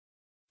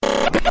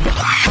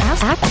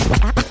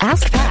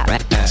Ask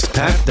Pat.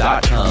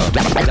 AskPat.com.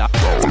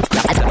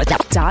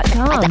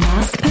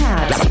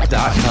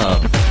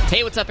 AskPat.com.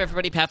 Hey, what's up,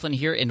 everybody? Pat Flynn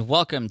here, and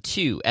welcome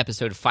to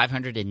episode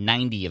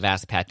 590 of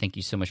Ask Pat. Thank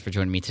you so much for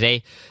joining me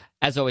today.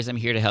 As always, I'm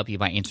here to help you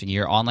by answering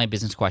your online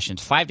business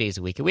questions 5 days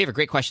a week. And we have a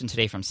great question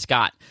today from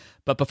Scott.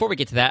 But before we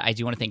get to that, I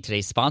do want to thank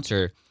today's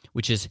sponsor,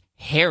 which is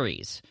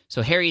Harry's.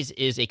 So Harry's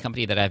is a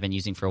company that I've been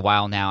using for a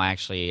while now.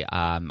 Actually,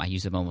 I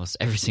use them almost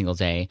every single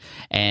day.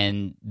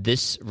 And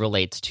this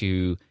relates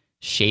to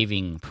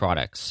shaving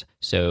products.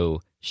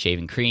 So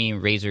shaving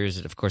cream, razors,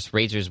 and of course,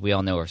 razors we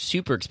all know are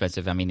super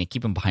expensive. I mean, they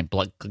keep them behind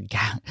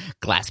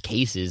glass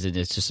cases, and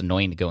it's just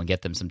annoying to go and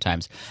get them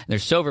sometimes. And they're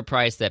so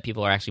overpriced that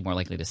people are actually more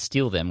likely to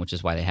steal them, which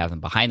is why they have them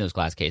behind those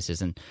glass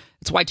cases. And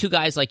it's why two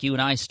guys like you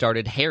and I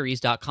started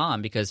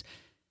Harry's.com, because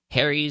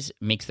Harry's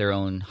makes their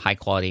own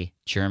high-quality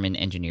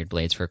German-engineered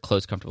blades for a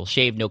close, comfortable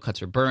shave, no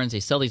cuts or burns. They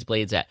sell these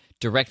blades at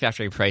direct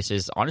factory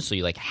prices,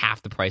 honestly, like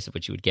half the price of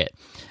what you would get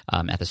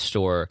at the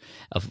store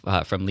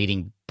from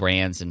leading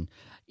brands. And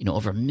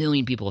over 1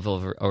 million people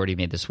have already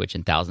made the switch,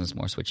 and thousands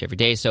more switch every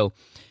day. So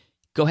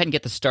go ahead and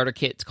get the starter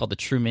kit. It's called the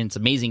Truman. It's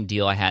an amazing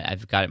deal.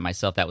 I've got it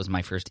myself. That was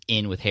my first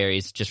in with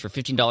Harry's. Just for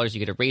 $15, you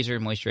get a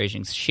razor,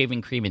 moisturizing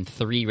shaving cream, and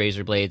 3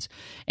 razor blades.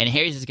 And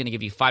Harry's is going to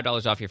give you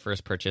 $5 off your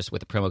first purchase with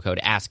the promo code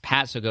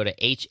AskPat. So go to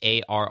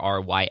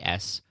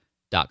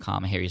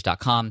HARRYS.com,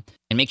 Harry's.com,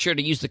 and make sure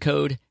to use the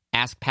code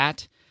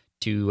AskPat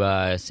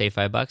to save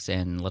 $5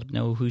 and let them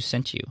know who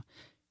sent you.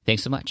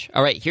 Thanks so much.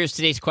 All right, here's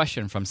today's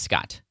question from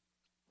Scott.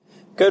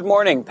 Good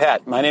morning,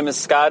 Pat. My name is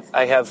Scott.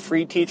 I have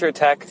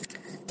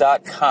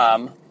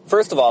freeteachertech.com.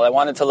 First of all, I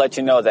wanted to let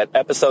you know that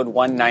episode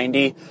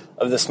 190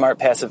 of the Smart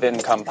Passive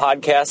Income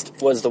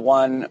podcast was the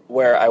one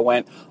where I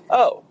went,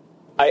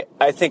 I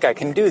think I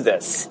can do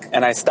this.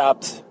 And I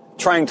stopped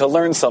trying to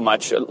learn so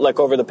much, like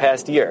over the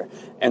past year,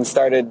 and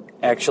started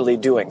actually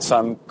doing. So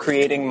I'm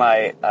creating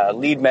my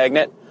lead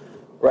magnet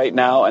right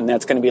now, and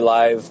that's going to be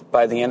live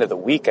by the end of the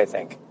week, I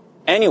think.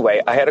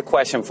 Anyway, I had a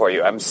question for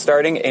you. I'm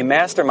starting a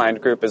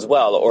mastermind group as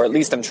well, or at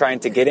least I'm trying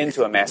to get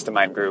into a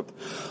mastermind group.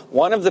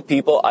 One of the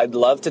people I'd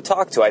love to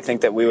talk to, I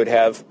think that we would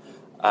have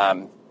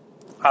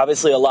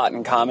obviously a lot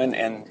in common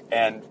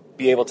and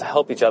be able to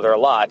help each other a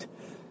lot,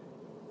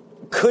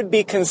 could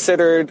be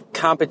considered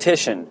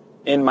competition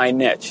in my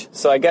niche.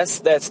 So I guess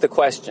that's the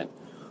question.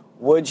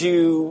 Would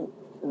you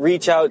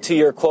reach out to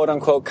your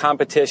quote-unquote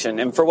competition?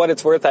 And for what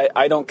it's worth,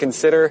 I don't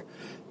consider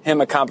him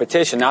a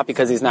competition, not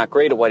because he's not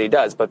great at what he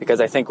does, but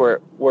because I think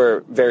we're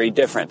very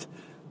different.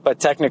 But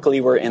technically,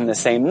 we're in the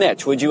same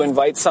niche. Would you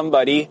invite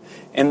somebody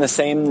in the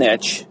same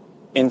niche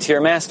into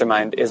your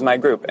mastermind is my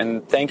group.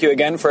 And thank you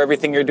again for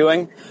everything you're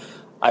doing.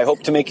 I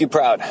hope to make you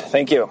proud.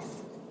 Thank you.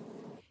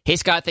 Hey,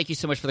 Scott, thank you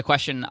so much for the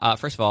question.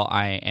 First of all,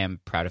 I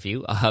am proud of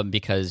you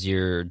because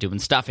you're doing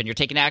stuff and you're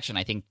taking action.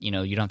 I think, you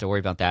don't have to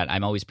worry about that.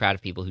 I'm always proud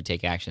of people who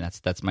take action.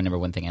 That's my number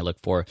one thing I look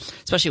for,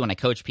 especially when I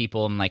coach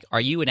people. I'm like, are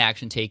you an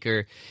action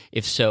taker?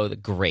 If so,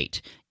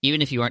 great.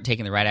 Even if you aren't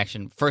taking the right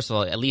action, first of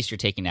all, at least you're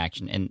taking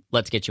action, and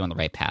let's get you on the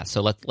right path.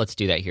 So let's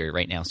do that here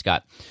right now,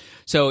 Scott.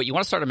 So you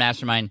want to start a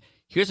mastermind.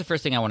 Here's the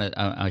first thing I want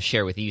to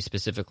share with you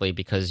specifically,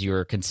 because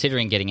you're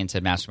considering getting into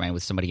a mastermind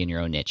with somebody in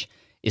your own niche.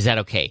 Is that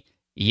okay?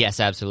 Yes,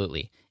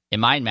 absolutely. In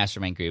my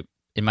mastermind group,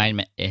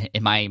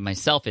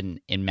 myself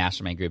in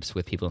mastermind groups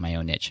with people in my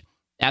own niche?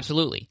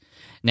 Absolutely.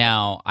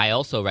 Now, I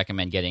also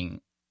recommend getting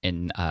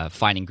in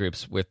finding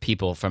groups with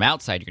people from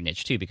outside your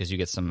niche too, because you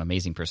get some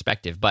amazing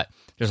perspective. But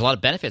there's a lot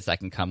of benefits that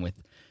can come with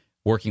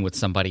working with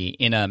somebody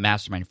in a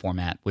mastermind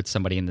format with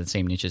somebody in the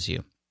same niche as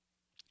you.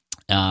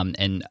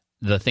 And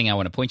the thing I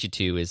want to point you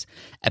to is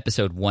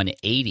episode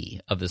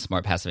 180 of the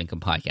Smart Passive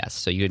Income podcast.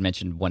 So you had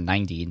mentioned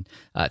 190, and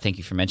thank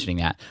you for mentioning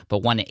that.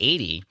 But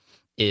 180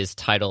 is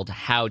titled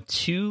How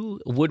Two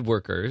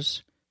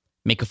Woodworkers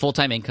Make a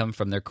Full-Time Income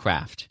from Their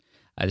Craft.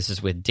 This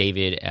is with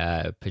David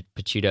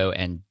Picciuto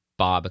and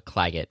Bob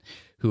Claggett,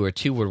 who are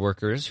two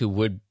woodworkers who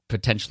would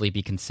potentially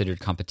be considered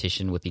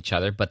competition with each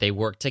other, but they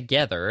work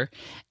together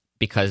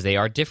because they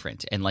are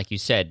different. And like you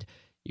said,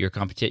 your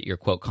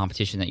quote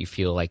competition that you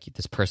feel like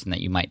this person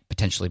that you might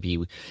potentially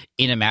be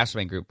in a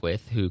mastermind group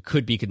with who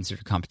could be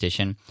considered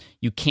competition,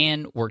 you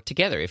can work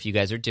together. If you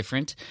guys are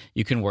different,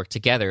 you can work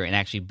together and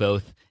actually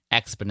both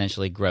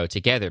exponentially grow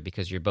together,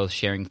 because you're both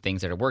sharing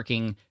things that are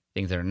working,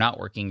 things that are not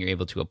working. You're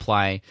able to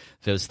apply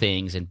those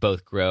things and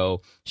both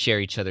grow, share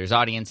each other's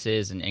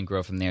audiences, and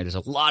grow from there. There's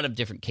a lot of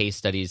different case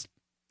studies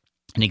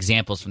and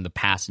examples from the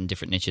past in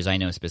different niches. I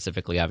know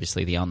specifically,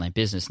 obviously, the online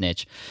business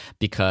niche,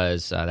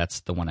 because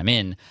that's the one I'm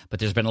in. But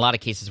there's been a lot of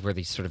cases where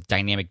these sort of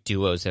dynamic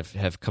duos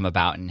have come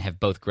about and have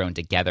both grown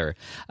together.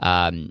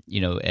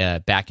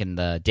 Back in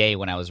the day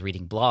when I was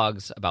reading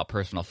blogs about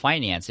personal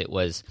finance, it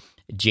was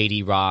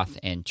J.D. Roth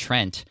and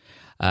Trent,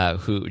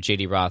 who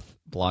J.D. Roth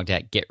blogged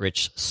at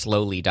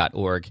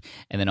getrichslowly.org,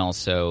 and then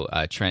also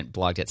Trent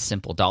blogged at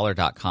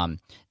simpledollar.com.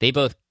 They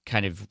both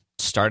kind of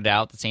started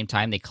out at the same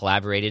time. They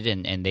collaborated,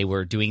 and they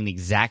were doing the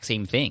exact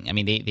same thing. I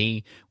mean,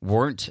 they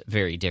weren't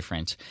very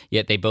different,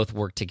 yet they both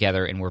worked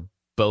together and were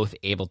both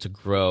able to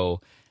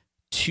grow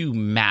two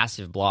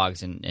massive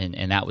blogs,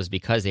 and that was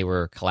because they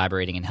were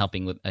collaborating and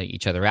helping with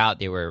each other out.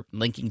 They were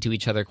linking to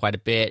each other quite a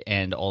bit,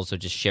 and also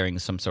just sharing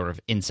some sort of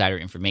insider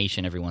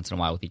information every once in a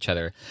while with each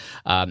other.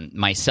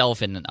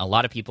 Myself and a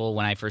lot of people,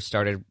 when I first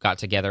started, got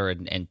together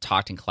and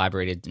talked and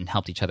collaborated and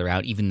helped each other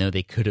out, even though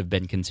they could have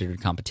been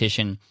considered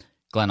competition.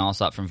 Glenn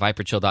Allsop from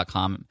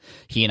ViperChill.com,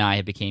 he and I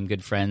have become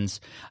good friends.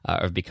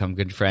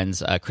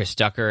 Chris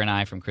Ducker and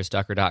I from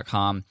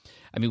ChrisDucker.com.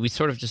 I mean, we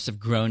sort of just have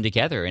grown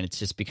together, and it's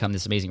just become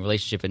this amazing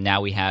relationship. And now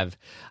we have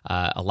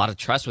a lot of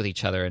trust with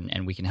each other,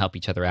 and we can help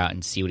each other out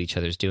and see what each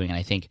other's doing. And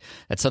I think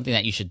that's something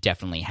that you should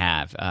definitely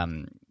have.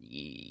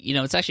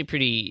 It's actually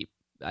pretty.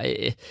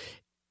 I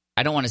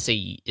don't want to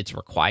say it's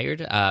required,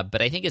 but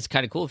I think it's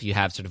kind of cool if you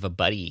have sort of a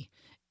buddy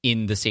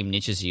in the same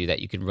niche as you that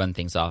you can run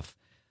things off.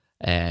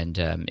 And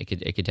it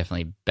could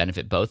definitely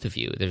benefit both of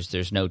you.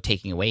 There's no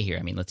taking away here.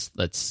 I mean,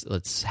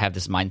 let's have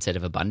this mindset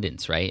of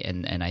abundance, right?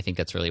 And I think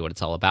that's really what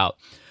it's all about.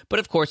 But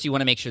of course, you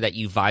want to make sure that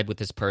you vibe with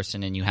this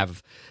person and you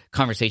have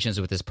conversations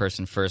with this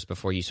person first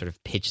before you sort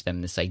of pitch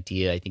them this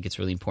idea. I think it's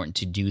really important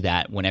to do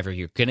that whenever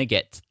you're going to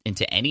get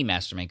into any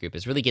mastermind group,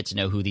 is really get to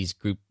know who these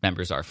group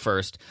members are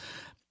first.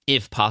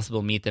 If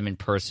possible, meet them in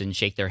person,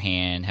 shake their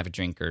hand, have a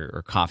drink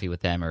or coffee with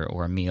them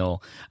or a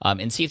meal,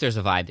 and see if there's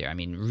a vibe there. I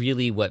mean,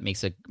 really what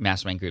makes a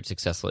mastermind group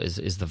successful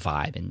is the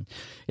vibe. And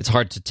it's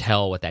hard to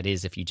tell what that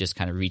is if you just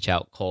kind of reach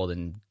out cold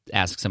and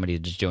ask somebody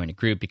to join a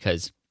group,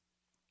 because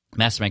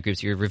mastermind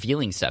groups, you're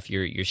revealing stuff,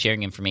 you're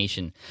sharing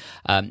information.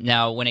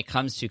 Now, when it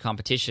comes to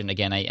competition,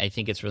 again, I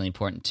think it's really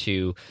important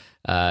to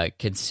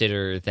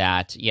consider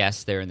that,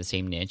 yes, they're in the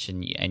same niche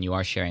and you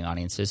are sharing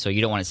audiences, so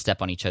you don't want to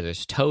step on each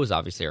other's toes,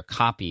 obviously, or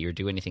copy or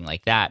do anything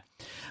like that.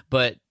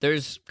 But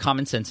there's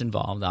common sense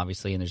involved,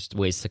 obviously, and there's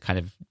ways to kind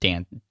of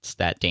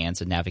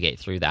dance and navigate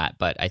through that.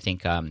 But I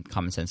think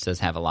common sense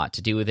does have a lot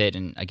to do with it.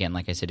 And again,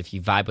 like I said, if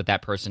you vibe with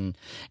that person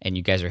and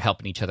you guys are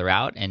helping each other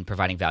out and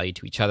providing value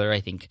to each other,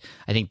 I think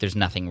there's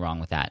nothing wrong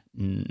with that.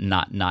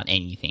 Not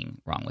anything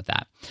wrong with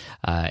that.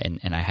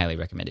 And I highly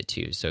recommend it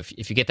too. So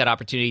if you get that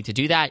opportunity to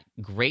do that,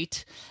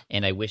 great.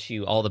 And I wish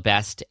you all the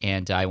best.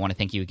 And I want to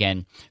thank you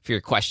again for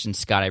your questions,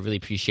 Scott. I really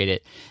appreciate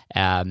it.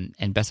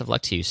 And best of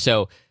luck to you.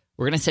 So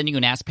we're going to send you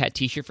an Ask Pat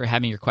t-shirt for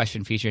having your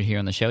question featured here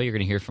on the show. You're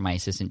going to hear from my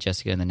assistant,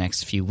 Jessica, in the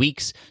next few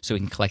weeks, so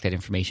we can collect that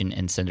information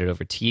and send it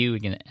over to you.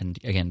 And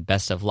again,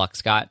 best of luck,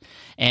 Scott.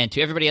 And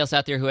to everybody else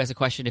out there who has a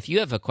question, if you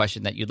have a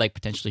question that you'd like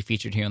potentially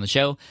featured here on the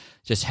show,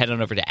 just head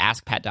on over to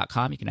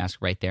AskPat.com. You can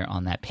ask right there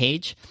on that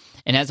page.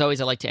 And as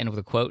always, I like to end with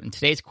a quote. And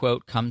today's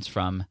quote comes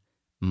from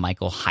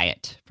Michael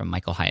Hyatt from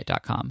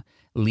MichaelHyatt.com.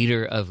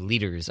 Leader of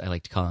leaders, I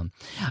like to call him.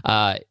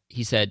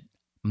 He said,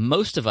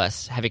 "Most of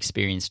us have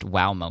experienced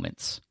wow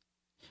moments.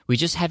 We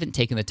just haven't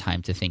taken the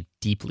time to think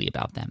deeply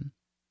about them."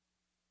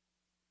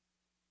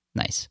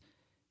 Nice.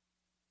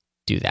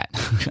 Do that.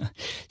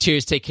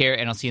 Cheers, take care,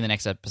 and I'll see you in the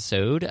next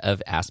episode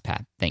of Ask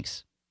Pat.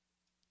 Thanks.